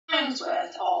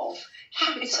worth of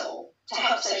capital to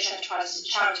help social enterprises and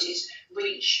charities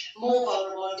reach more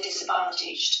vulnerable and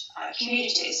disadvantaged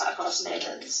communities across the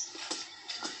Midlands.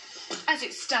 As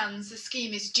it stands, the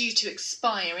scheme is due to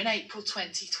expire in April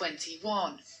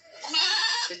 2021.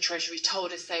 The Treasury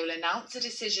told us they will announce a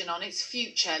decision on its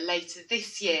future later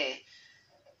this year.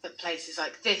 But places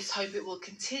like this hope it will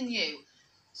continue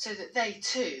so that they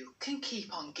too can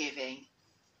keep on giving.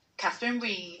 Catherine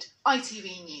Reid,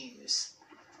 ITV News.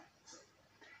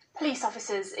 Police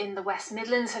officers in the West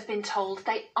Midlands have been told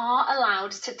they are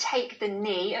allowed to take the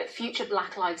knee at future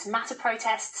Black Lives Matter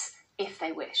protests if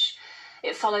they wish.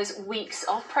 It follows weeks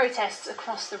of protests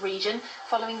across the region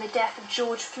following the death of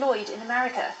George Floyd in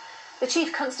America. The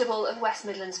Chief Constable of West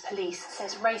Midlands Police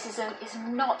says racism is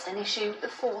not an issue the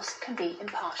force can be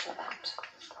impartial about.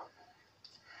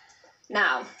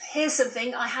 Now, here's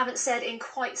something I haven't said in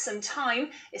quite some time.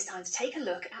 It's time to take a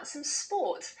look at some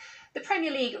sport. The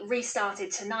Premier League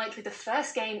restarted tonight with the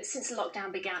first game since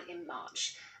lockdown began in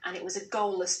March, and it was a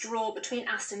goalless draw between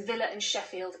Aston Villa and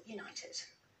Sheffield United.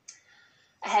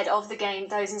 Ahead of the game,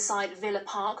 those inside Villa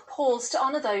Park paused to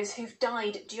honour those who've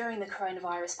died during the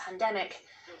coronavirus pandemic.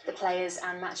 The players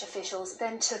and match officials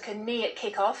then took a knee at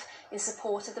kick-off in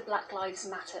support of the Black Lives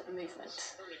Matter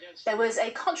movement. There was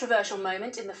a controversial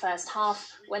moment in the first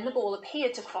half when the ball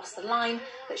appeared to cross the line,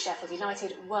 but Sheffield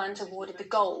United weren't awarded the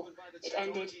goal. It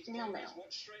ended 0-0.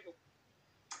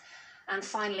 And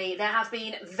finally, there have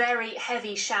been very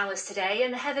heavy showers today,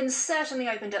 and the heavens certainly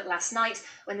opened up last night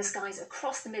when the skies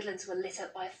across the Midlands were lit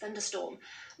up by a thunderstorm.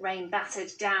 Rain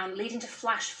battered down, leading to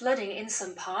flash flooding in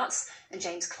some parts, and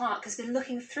James Clark has been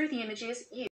looking through the images